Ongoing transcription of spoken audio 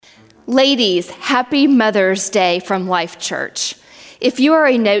Ladies, happy Mother's Day from Life Church. If you are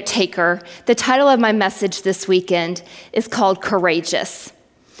a note taker, the title of my message this weekend is called Courageous.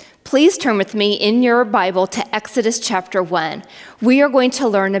 Please turn with me in your Bible to Exodus chapter 1. We are going to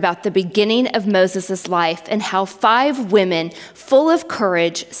learn about the beginning of Moses' life and how 5 women full of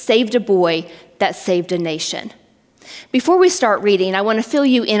courage saved a boy that saved a nation. Before we start reading, I want to fill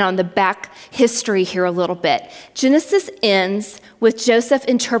you in on the back history here a little bit. Genesis ends with Joseph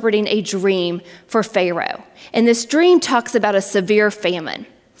interpreting a dream for Pharaoh. And this dream talks about a severe famine.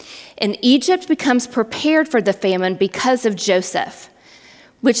 And Egypt becomes prepared for the famine because of Joseph,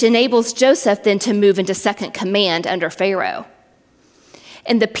 which enables Joseph then to move into second command under Pharaoh.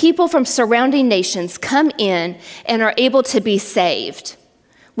 And the people from surrounding nations come in and are able to be saved,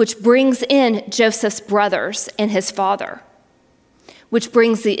 which brings in Joseph's brothers and his father, which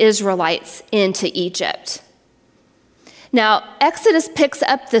brings the Israelites into Egypt. Now, Exodus picks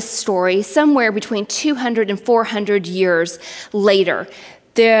up this story somewhere between 200 and 400 years later.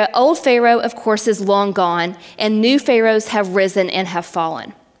 The old Pharaoh, of course, is long gone, and new pharaohs have risen and have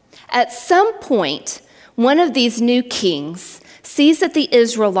fallen. At some point, one of these new kings sees that the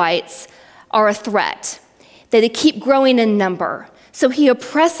Israelites are a threat, that they keep growing in number. So he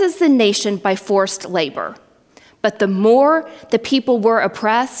oppresses the nation by forced labor. But the more the people were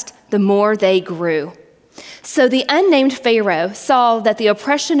oppressed, the more they grew. So the unnamed Pharaoh saw that the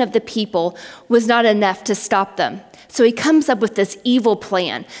oppression of the people was not enough to stop them. So he comes up with this evil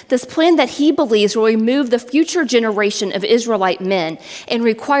plan, this plan that he believes will remove the future generation of Israelite men and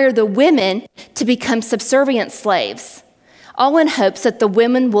require the women to become subservient slaves, all in hopes that the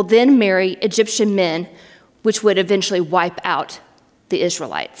women will then marry Egyptian men, which would eventually wipe out the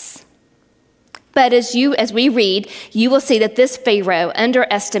Israelites. But as we read, you will see that this Pharaoh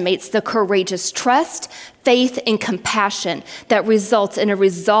underestimates the courageous trust, faith, and compassion that results in a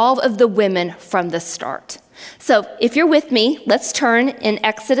resolve of the women from the start. So if you're with me, let's turn in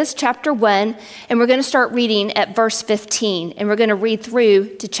Exodus chapter 1, and we're going to start reading at verse 15, and we're going to read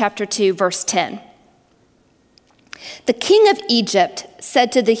through to chapter 2, verse 10. The king of Egypt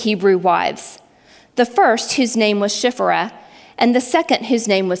said to the Hebrew wives, the first whose name was Shiphrah, and the second whose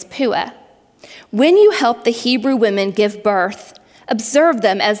name was Puah, when you help the Hebrew women give birth, observe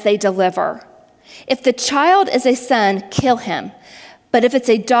them as they deliver. If the child is a son, kill him, but if it's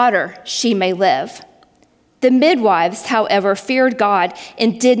a daughter, she may live. The midwives, however, feared God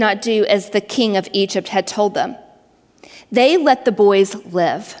and did not do as the king of Egypt had told them. They let the boys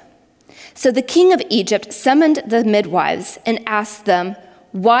live. So the king of Egypt summoned the midwives and asked them,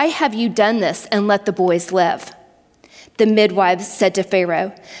 "Why have you done this and let the boys live?" The midwives said to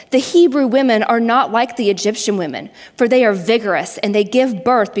Pharaoh, "The Hebrew women are not like the Egyptian women, for they are vigorous and they give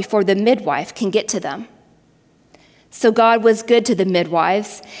birth before the midwife can get to them." So God was good to the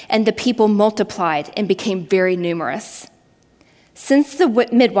midwives, and the people multiplied and became very numerous. Since the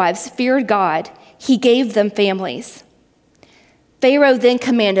midwives feared God, he gave them families. Pharaoh then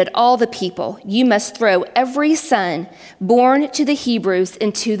commanded all the people, "You must throw every son born to the Hebrews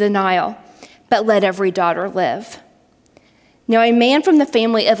into the Nile, but let every daughter live." Now a man from the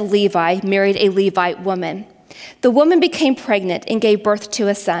family of Levi married a Levite woman. The woman became pregnant and gave birth to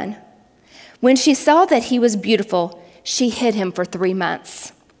a son. When she saw that he was beautiful, she hid him for 3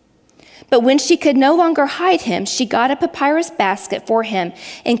 months. But when she could no longer hide him, she got a papyrus basket for him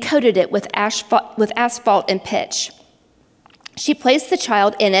and coated it with asphalt and pitch. She placed the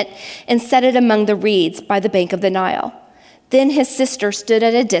child in it and set it among the reeds by the bank of the Nile. Then his sister stood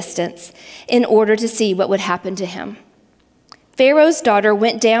at a distance in order to see what would happen to him. Pharaoh's daughter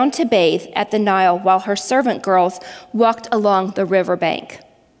went down to bathe at the Nile while her servant girls walked along the riverbank.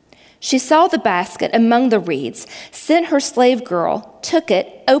 She saw the basket among the reeds, sent her slave girl, took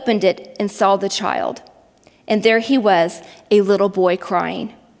it, opened it, and saw the child. And there he was, a little boy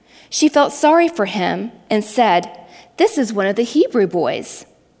crying. She felt sorry for him and said, "This is one of the Hebrew boys."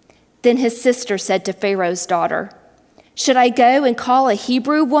 Then his sister said to Pharaoh's daughter, "Should I go and call a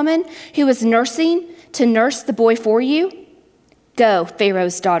Hebrew woman who is nursing to nurse the boy for you?" "Go,"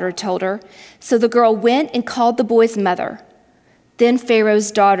 Pharaoh's daughter told her. So the girl went and called the boy's mother. Then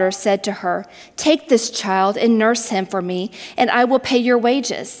Pharaoh's daughter said to her, "Take this child and nurse him for me, and I will pay your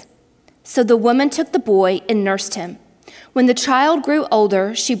wages." So the woman took the boy and nursed him. When the child grew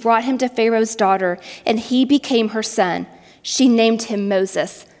older, she brought him to Pharaoh's daughter, and he became her son. She named him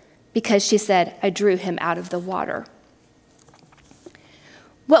Moses, because she said, "I drew him out of the water."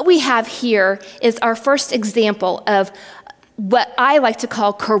 What we have here is our first example of what I like to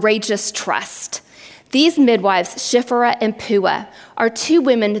call courageous trust. These midwives, Shiphrah and Puah, are two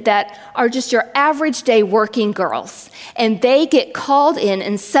women that are just your average day working girls, and they get called in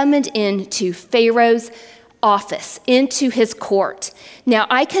and summoned into Pharaoh's office, into his court. Now,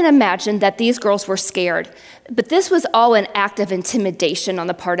 I can imagine that these girls were scared, but this was all an act of intimidation on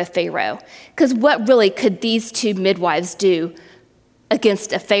the part of Pharaoh, because what really could these two midwives do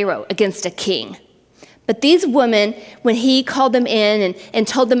against a Pharaoh, against a king? But these women, when he called them in and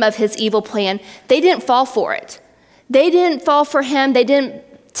told them of his evil plan, they didn't fall for it. They didn't fall for him. They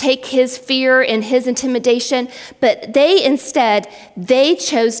didn't take his fear and his intimidation, but they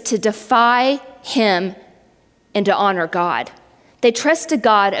chose to defy him and to honor God. They trusted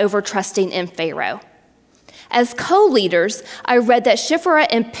God over trusting in Pharaoh. As co-leaders, I read that Shiphrah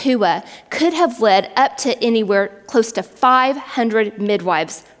and Puah could have led up to anywhere close to 500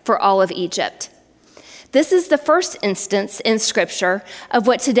 midwives for all of Egypt. This is the first instance in Scripture of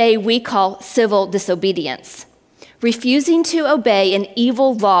what today we call civil disobedience, refusing to obey an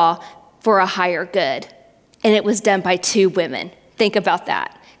evil law for a higher good. And it was done by two women. Think about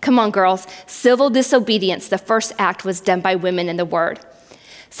that. Come on, girls. Civil disobedience, the first act, was done by women in the Word.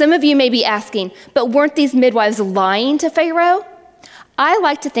 Some of you may be asking, but weren't these midwives lying to Pharaoh? I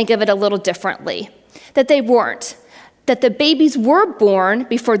like to think of it a little differently, that they weren't. That the babies were born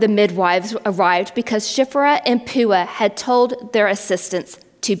before the midwives arrived because Shiphrah and Puah had told their assistants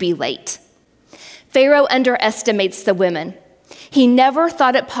to be late. Pharaoh underestimates the women. He never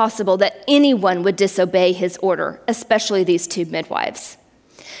thought it possible that anyone would disobey his order, especially these two midwives.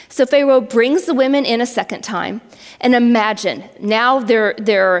 So Pharaoh brings the women in a second time, and imagine, now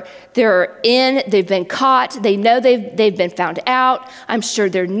they're in, they've been caught, they know they've been found out. I'm sure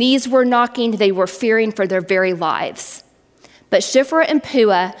their knees were knocking, they were fearing for their very lives. But Shiphrah and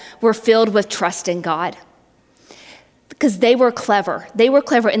Puah were filled with trust in God because they were clever. They were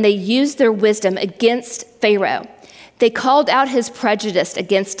clever, and they used their wisdom against Pharaoh. They called out his prejudice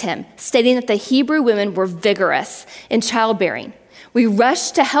against him, stating that the Hebrew women were vigorous in childbearing. We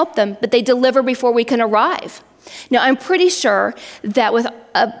rush to help them, but they deliver before we can arrive. Now, I'm pretty sure that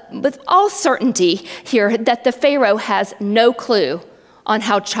with all certainty here that the Pharaoh has no clue on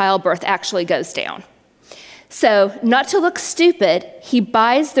how childbirth actually goes down. So, not to look stupid, he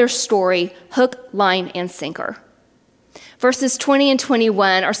buys their story hook, line, and sinker. Verses 20 and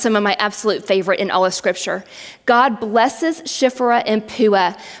 21 are some of my absolute favorite in all of Scripture. God blesses Shiphrah and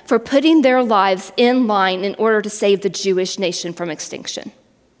Puah for putting their lives in line in order to save the Jewish nation from extinction.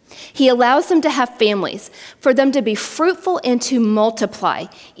 He allows them to have families, for them to be fruitful and to multiply,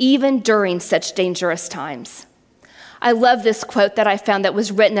 even during such dangerous times. I love this quote that I found that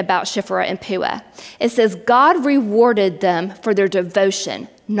was written about Shiphrah and Puah. It says, God rewarded them for their devotion,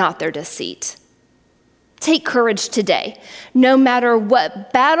 not their deceit. Take courage today. No matter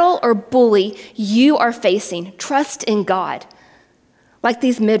what battle or bully you are facing, trust in God. Like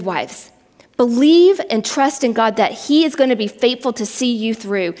these midwives, believe and trust in God that He is going to be faithful to see you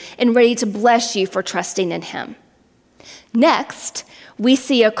through and ready to bless you for trusting in Him. Next, we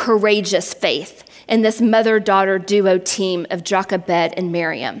see a courageous faith in this mother-daughter duo team of Jochebed and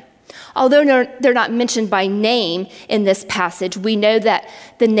Miriam. Although they're not mentioned by name in this passage, we know that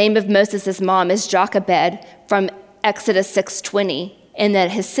the name of Moses' mom is Jochebed from Exodus 6:20, and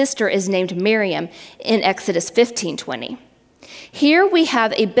that his sister is named Miriam in Exodus 15:20. Here we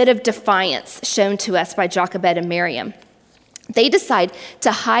have a bit of defiance shown to us by Jochebed and Miriam. They decide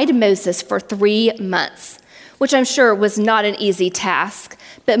to hide Moses for 3 months, which I'm sure was not an easy task,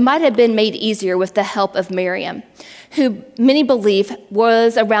 but might have been made easier with the help of Miriam, who many believe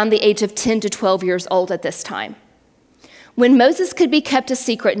was around the age of 10 to 12 years old at this time. When Moses could be kept a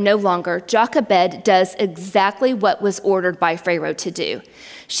secret no longer, Jochebed does exactly what was ordered by Pharaoh to do.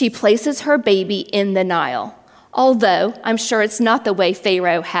 She places her baby in the Nile, although I'm sure it's not the way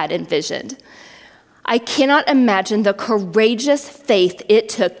Pharaoh had envisioned. I cannot imagine the courageous faith it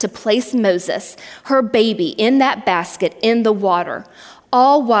took to place Moses, her baby, in that basket in the water,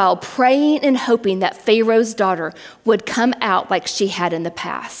 all while praying and hoping that Pharaoh's daughter would come out like she had in the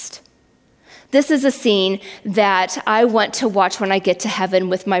past. This is a scene that I want to watch when I get to heaven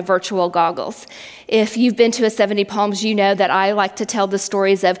with my virtual goggles. If you've been to a 70 Palms, you know that I like to tell the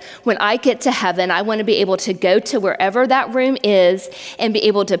stories of when I get to heaven, I want to be able to go to wherever that room is and be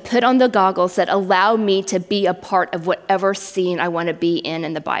able to put on the goggles that allow me to be a part of whatever scene I want to be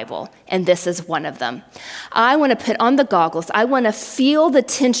in the Bible. And this is one of them. I want to put on the goggles. I want to feel the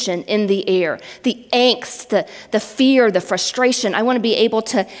tension in the air, the angst, the fear, the frustration. I want to be able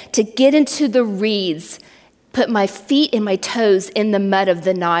to get into the reeds, put my feet and my toes in the mud of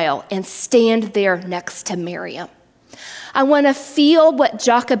the Nile, and stand there next to Miriam. I want to feel what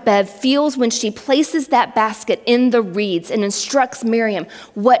Jochebed feels when she places that basket in the reeds and instructs Miriam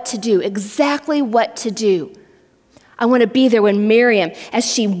what to do, exactly what to do. I want to be there when Miriam, as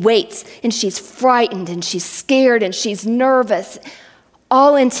she waits and she's frightened and she's scared and she's nervous,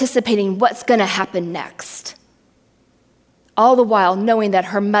 all anticipating what's going to happen next. All the while knowing that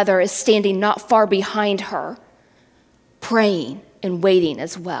her mother is standing not far behind her, praying and waiting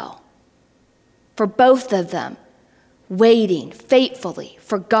as well. For both of them, waiting faithfully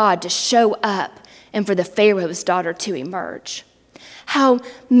for God to show up and for the Pharaoh's daughter to emerge. How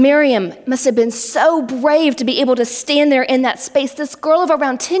Miriam must have been so brave to be able to stand there in that space. This girl of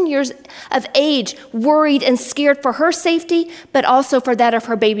around 10 years of age, worried and scared for her safety, but also for that of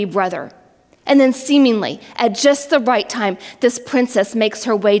her baby brother. And then seemingly, at just the right time, this princess makes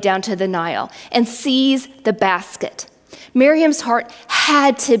her way down to the Nile and sees the basket. Miriam's heart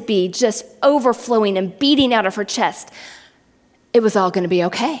had to be just overflowing and beating out of her chest. It was all going to be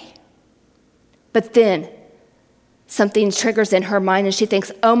okay. But then something triggers in her mind and she thinks,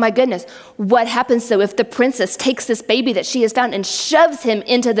 oh my goodness, what happens though if the princess takes this baby that she has found and shoves him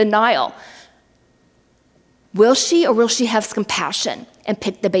into the Nile? Will she or will she have compassion and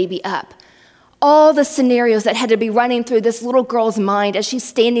pick the baby up? All the scenarios that had to be running through this little girl's mind as she's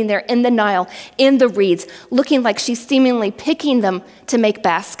standing there in the Nile, in the reeds, looking like she's seemingly picking them to make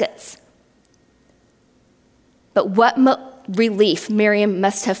baskets. But what relief Miriam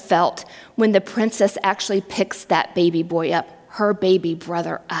must have felt when the princess actually picks that baby boy up, her baby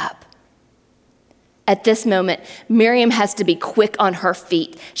brother up. At this moment, Miriam has to be quick on her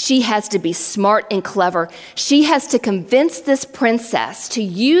feet. She has to be smart and clever. She has to convince this princess to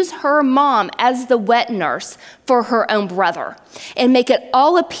use her mom as the wet nurse for her own brother and make it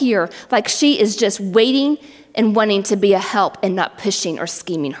all appear like she is just waiting and wanting to be a help and not pushing or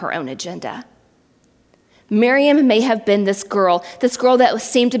scheming her own agenda. Miriam may have been this girl that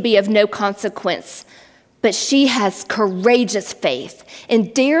seemed to be of no consequence, but she has courageous faith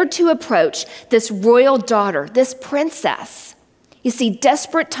and dared to approach this royal daughter, this princess. You see,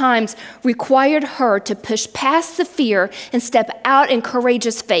 desperate times required her to push past the fear and step out in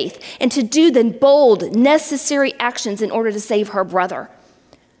courageous faith and to do the bold, necessary actions in order to save her brother.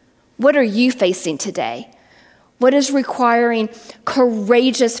 What are you facing today? What is requiring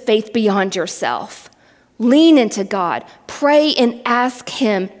courageous faith beyond yourself? Lean into God, pray and ask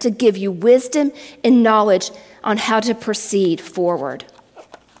Him to give you wisdom and knowledge on how to proceed forward.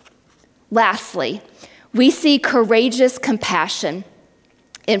 Lastly, we see courageous compassion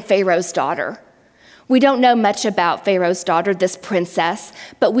in Pharaoh's daughter. We don't know much about Pharaoh's daughter, this princess,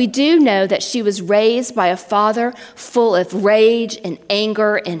 but we do know that she was raised by a father full of rage and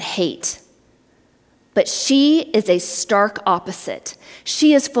anger and hate. But she is a stark opposite.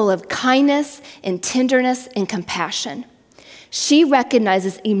 She is full of kindness and tenderness and compassion. She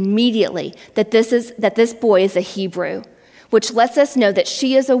recognizes immediately that this boy is a Hebrew, which lets us know that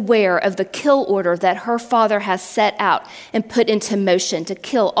she is aware of the kill order that her father has set out and put into motion to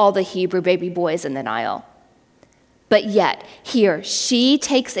kill all the Hebrew baby boys in the Nile. But yet, here, she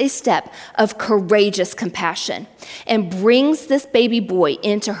takes a step of courageous compassion and brings this baby boy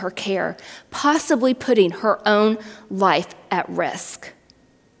into her care, possibly putting her own life at risk.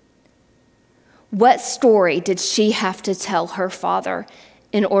 What story did she have to tell her father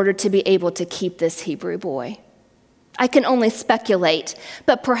in order to be able to keep this Hebrew boy? I can only speculate,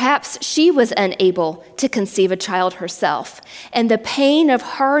 but perhaps she was unable to conceive a child herself, and the pain of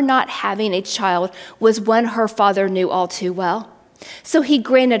her not having a child was one her father knew all too well. So he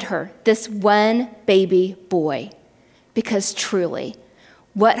granted her this one baby boy, because truly,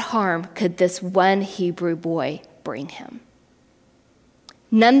 what harm could this one Hebrew boy bring him?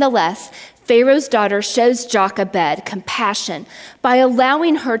 Nonetheless, Pharaoh's daughter shows Jochebed compassion by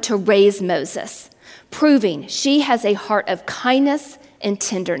allowing her to raise Moses, proving she has a heart of kindness and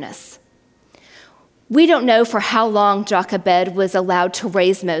tenderness. We don't know for how long Jochebed was allowed to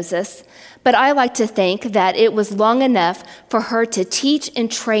raise Moses, but I like to think that it was long enough for her to teach and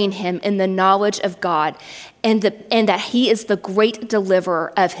train him in the knowledge of God and that he is the great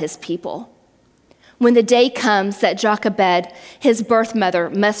deliverer of his people. When the day comes that Jochebed, his birth mother,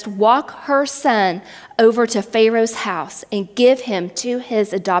 must walk her son over to Pharaoh's house and give him to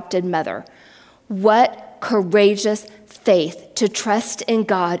his adopted mother, what courageous faith to trust in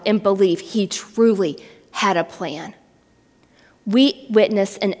God and believe he truly had a plan. We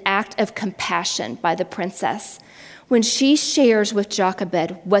witness an act of compassion by the princess when she shares with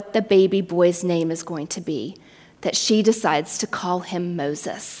Jochebed what the baby boy's name is going to be, that she decides to call him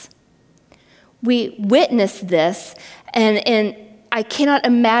Moses. We witness this and I cannot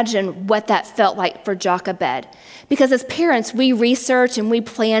imagine what that felt like for Jochebed. Because as parents, we research and we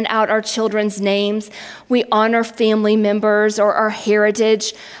plan out our children's names. We honor family members or our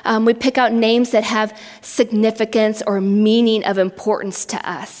heritage. We pick out names that have significance or meaning of importance to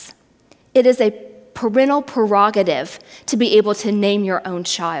us. It is a parental prerogative to be able to name your own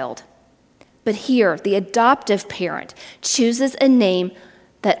child. But here, the adoptive parent chooses a name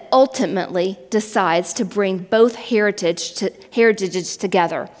that ultimately decides to bring both heritages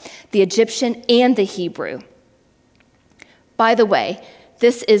together, the Egyptian and the Hebrew. By the way,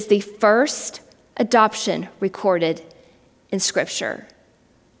 this is the first adoption recorded in Scripture.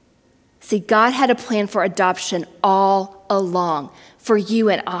 See, God had a plan for adoption all along for you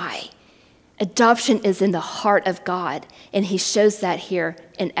and I. Adoption is in the heart of God, and he shows that here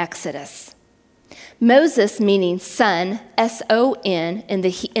in Exodus. Moses, meaning son, S-O-N, in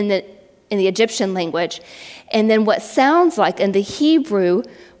the Egyptian language, and then what sounds like in the Hebrew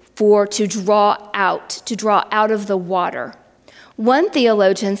for to draw out of the water. One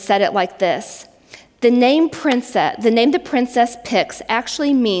theologian said it like this: the name the princess picks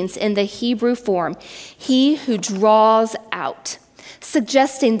actually means in the Hebrew form, he who draws out,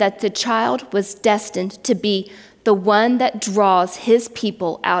 suggesting that the child was destined to be the one that draws his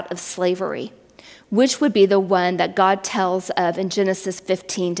people out of slavery, which would be the one that God tells of in Genesis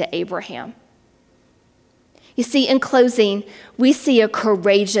 15 to Abraham. You see, in closing, we see a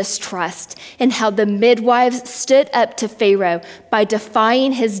courageous trust in how the midwives stood up to Pharaoh by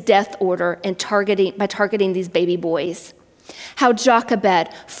defying his death order and targeting these baby boys. How Jochebed,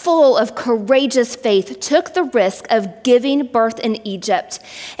 full of courageous faith, took the risk of giving birth in Egypt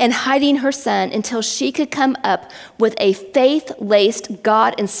and hiding her son until she could come up with a faith-laced,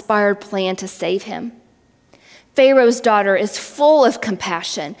 God-inspired plan to save him. Pharaoh's daughter is full of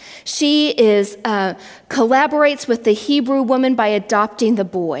compassion. She collaborates with the Hebrew woman by adopting the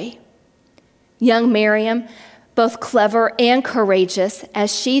boy. Young Miriam, both clever and courageous,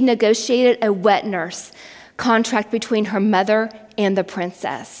 as she negotiated a wet nurse contract between her mother and the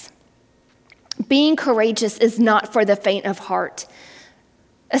princess. Being courageous is not for the faint of heart,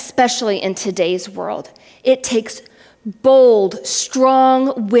 especially in today's world. It takes bold,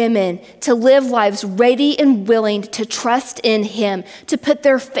 strong women to live lives ready and willing to trust in him, to put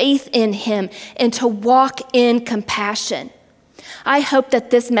their faith in him, and to walk in compassion. I hope that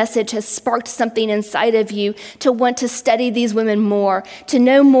this message has sparked something inside of you to want to study these women more, to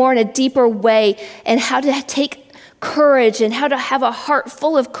know more in a deeper way, and how to take courage and how to have a heart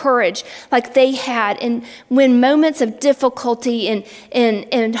full of courage like they had. And when moments of difficulty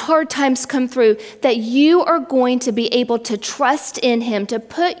and hard times come through, that you are going to be able to trust in him, to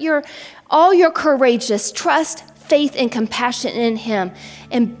put all your courageous trust, faith, and compassion in him,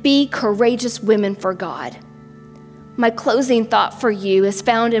 and be courageous women for God. My closing thought for you is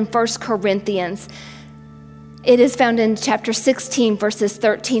found in 1 Corinthians. It is found in chapter 16, verses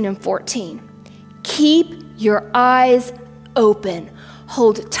 13 and 14. Keep your eyes open.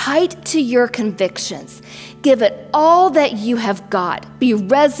 Hold tight to your convictions. Give it all that you have got. Be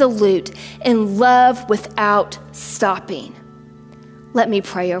resolute in love without stopping. Let me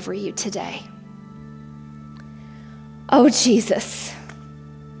pray over you today. Oh, Jesus,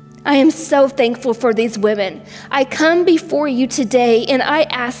 I am so thankful for these women. I come before you today and I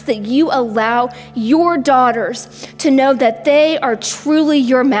ask that you allow your daughters to know that they are truly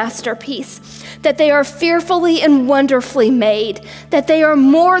your masterpiece, that they are fearfully and wonderfully made, that they are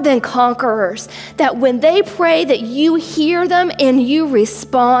more than conquerors, that when they pray that you hear them and you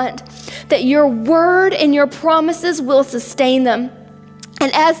respond, that your word and your promises will sustain them.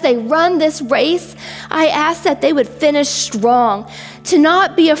 And as they run this race, I ask that they would finish strong, to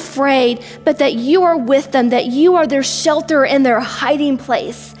not be afraid, but that you are with them, that you are their shelter and their hiding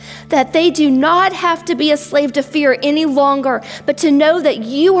place, that they do not have to be a slave to fear any longer, but to know that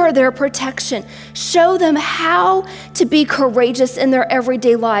you are their protection. Show them how to be courageous in their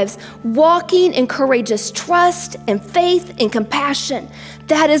everyday lives, walking in courageous trust and faith and compassion.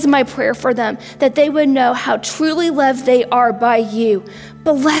 That is my prayer for them, that they would know how truly loved they are by you.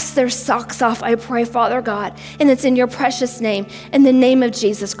 Bless their socks off, I pray, Father God. And it's in your precious name, in the name of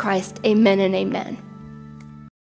Jesus Christ. Amen and amen.